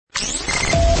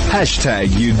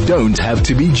Hashtag you don't have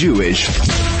to be Jewish.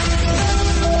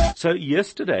 So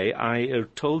yesterday I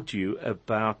told you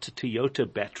about Toyota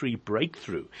battery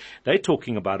breakthrough. They're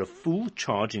talking about a full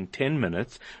charge in 10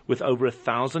 minutes with over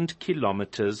 1,000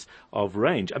 kilometers of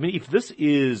range. I mean, if this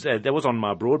is, that was on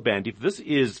my broadband, if this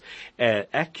is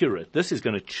accurate, this is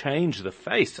going to change the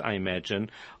face, I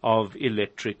imagine, of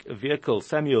electric vehicles.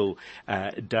 Samuel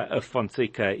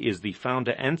Fonseca is the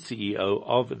founder and CEO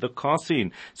of the Car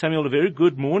Scene. Samuel, a very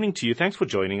good morning to you. Thanks for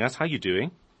joining us. How are you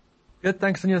doing? Good,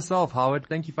 thanks on yourself, Howard.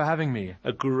 Thank you for having me.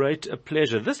 A great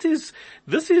pleasure. This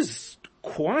is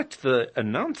quite the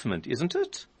announcement, isn't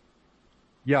it?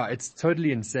 Yeah, it's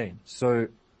totally insane. So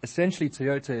essentially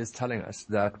Toyota is telling us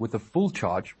that with a full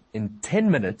charge in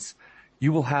 10 minutes,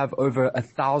 you will have over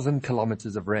 1,000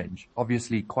 kilometers of range.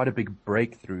 Obviously quite a big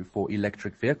breakthrough for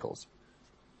electric vehicles.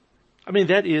 I mean,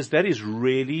 that is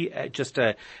really just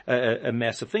a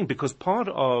massive thing, because part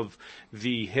of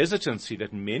the hesitancy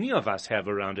that many of us have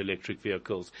around electric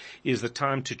vehicles is the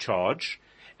time to charge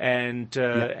and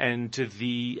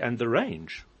the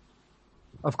range.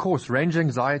 Of course, range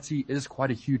anxiety is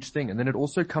quite a huge thing. And then it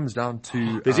also comes down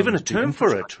to... There's even a term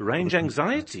for it, range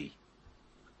anxiety.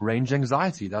 Range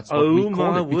anxiety, that's what we call it.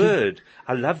 Oh my word.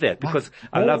 I love that, because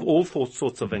I love all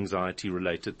sorts of anxiety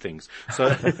related things.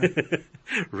 So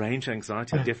range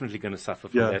anxiety, I'm definitely going to suffer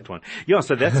from that one. Yeah,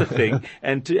 so that's a thing.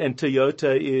 And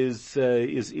Toyota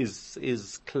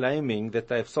is claiming that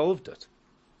they've solved it.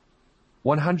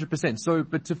 100%. So,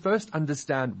 but to first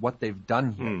understand what they've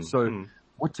done here.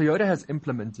 What Toyota has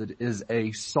implemented is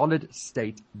a solid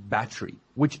state battery,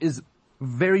 which is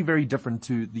very, very different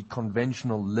to the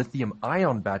conventional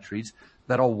lithium-ion batteries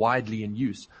that are widely in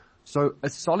use. So a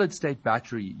solid-state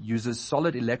battery uses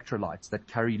solid electrolytes that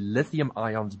carry lithium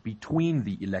ions between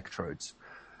the electrodes.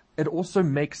 It also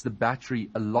makes the battery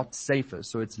a lot safer,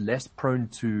 so it's less prone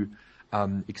to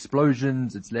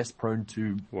explosions, it's less prone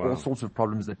to all sorts of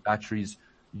problems that batteries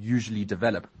usually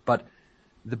develop. But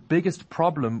the biggest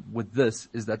problem with this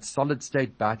is that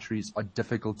solid-state batteries are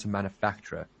difficult to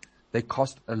manufacture. They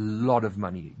cost a lot of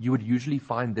money. You would usually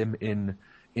find them in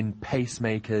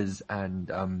pacemakers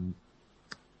and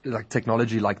like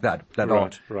technology like that.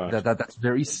 That's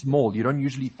very small. You don't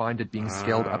usually find it being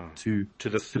scaled up to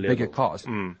bigger cars.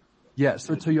 Yeah,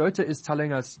 so Toyota is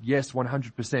telling us, yes,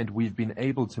 100%, we've been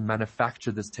able to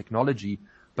manufacture this technology,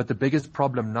 but the biggest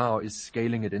problem now is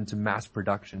scaling it into mass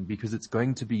production, because it's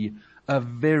going to be a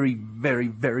very, very,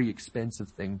 very expensive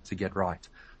thing to get right.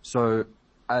 So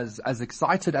as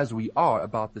excited as we are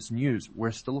about this news,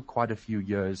 we're still quite a few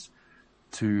years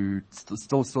to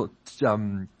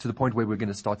the point where we're going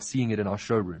to start seeing it in our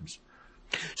showrooms.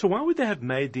 So why would they have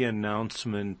made the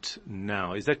announcement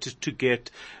now? Is that to get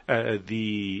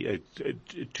to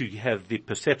have the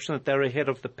perception that they're ahead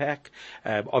of the pack?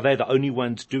 Are they the only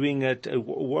ones doing it?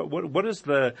 What is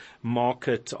the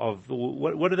market of?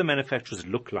 What do the manufacturers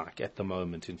look like at the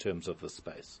moment in terms of the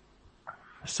space?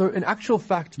 So in actual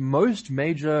fact, most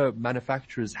major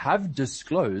manufacturers have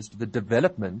disclosed the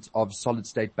development of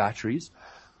solid-state batteries,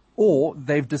 or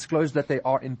they've disclosed that they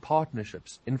are in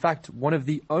partnerships. In fact, one of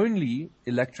the only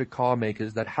electric car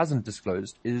makers that hasn't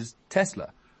disclosed is Tesla.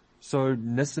 So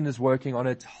Nissan is working on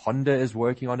it, Honda is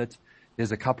working on it.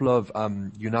 There's a couple of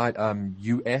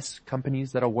US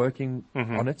companies that are working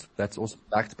on it. That's also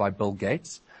backed by Bill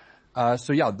Gates.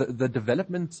 So yeah, the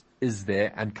development is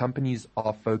there and companies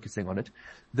are focusing on it.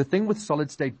 The thing with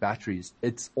solid state batteries,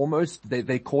 it's almost,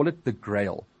 they call it the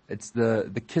grail. It's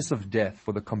the kiss of death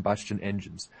for the combustion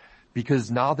engines,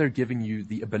 because now they're giving you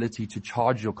the ability to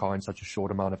charge your car in such a short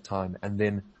amount of time and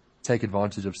then take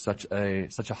advantage of such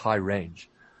a high range.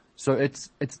 So it's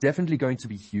definitely going to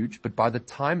be huge, but by the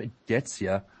time it gets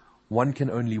here, one can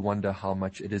only wonder how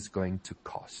much it is going to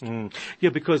cost. Yeah,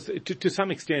 because to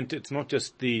some extent, it's not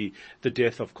just the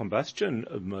death of combustion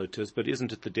motors, but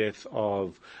isn't it the death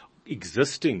of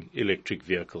existing electric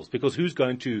vehicles? Because who's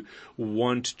going to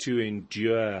want to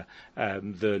endure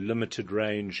the limited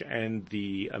range and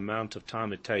the amount of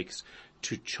time it takes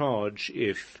to charge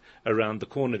if around the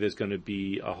corner there's going to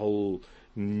be a whole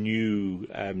new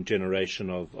generation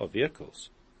of vehicles?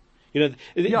 You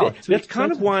know, that's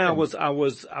kind of why I was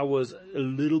a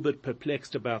little bit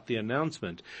perplexed about the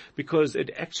announcement, because it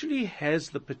actually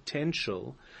has the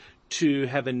potential to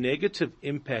have a negative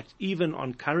impact even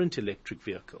on current electric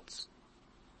vehicles.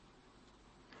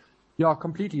 Yeah,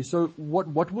 completely. So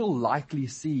what we'll likely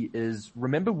see is,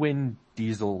 remember when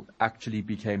diesel actually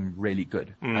became really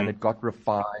good and it got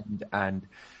refined, and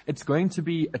it's going to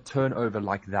be a turnover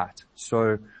like that.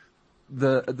 So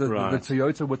Right. the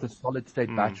Toyota with a solid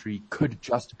state battery could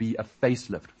just be a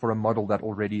facelift for a model that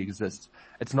already exists.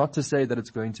 It's not to say that it's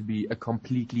going to be a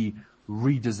completely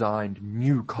redesigned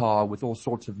new car with all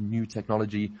sorts of new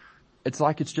technology. It's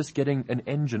like it's just getting an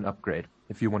engine upgrade,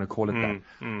 if you want to call it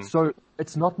that. So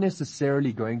it's not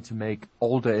necessarily going to make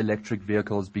older electric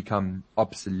vehicles become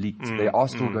obsolete. They are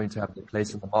still going to have their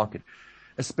place in the market,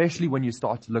 especially when you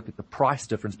start to look at the price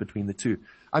difference between the two.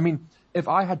 I mean, if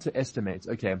I had to estimate,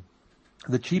 okay,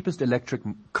 the cheapest electric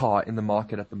car in the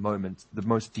market at the moment, the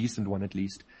most decent one at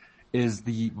least, is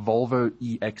the Volvo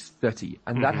EX30.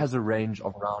 And that has a range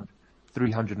of around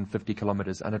 350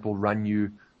 kilometers, and it will run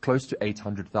you close to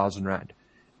 800,000 Rand.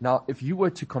 Now, if you were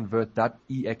to convert that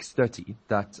EX30,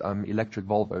 that electric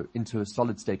Volvo, into a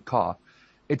solid state car,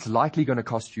 it's likely going to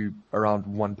cost you around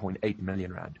 1.8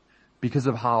 million Rand because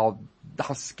of how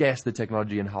scarce the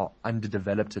technology and how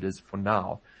underdeveloped it is for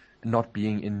now, not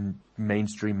being in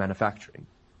mainstream manufacturing.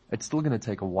 It's still going to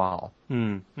take a while.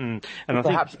 And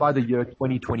Perhaps by the year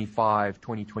 2025,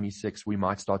 2026, we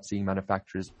might start seeing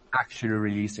manufacturers actually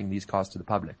releasing these cars to the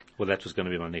public. Well, that was going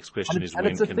to be my next question, is And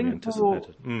when it's a can we thing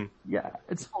anticipate it? Yeah,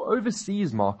 it's for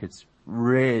overseas markets,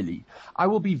 really. I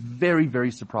will be very,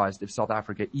 very surprised if South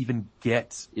Africa even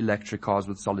gets electric cars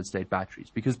with solid state batteries,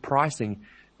 because pricing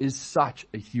is such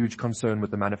a huge concern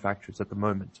with the manufacturers at the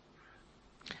moment.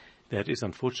 That is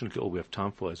unfortunately all we have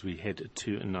time for as we head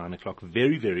to 9 o'clock.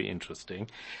 Very, very interesting,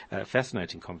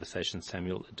 fascinating conversation.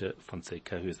 Samuel de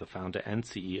Fonseca, who is the founder and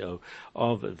CEO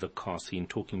of the car scene,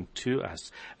 talking to us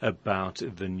about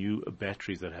the new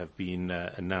batteries that have been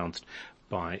announced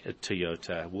by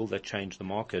Toyota. Will that change the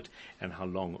market, and how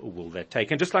long will that take?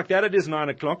 And just like that, it is 9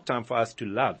 o'clock. Time for us to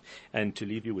love and to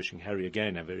leave you, wishing Harry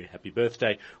again a very happy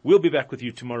birthday. We'll be back with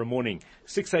you tomorrow morning,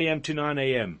 6 a.m. to 9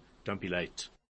 a.m. Don't be late.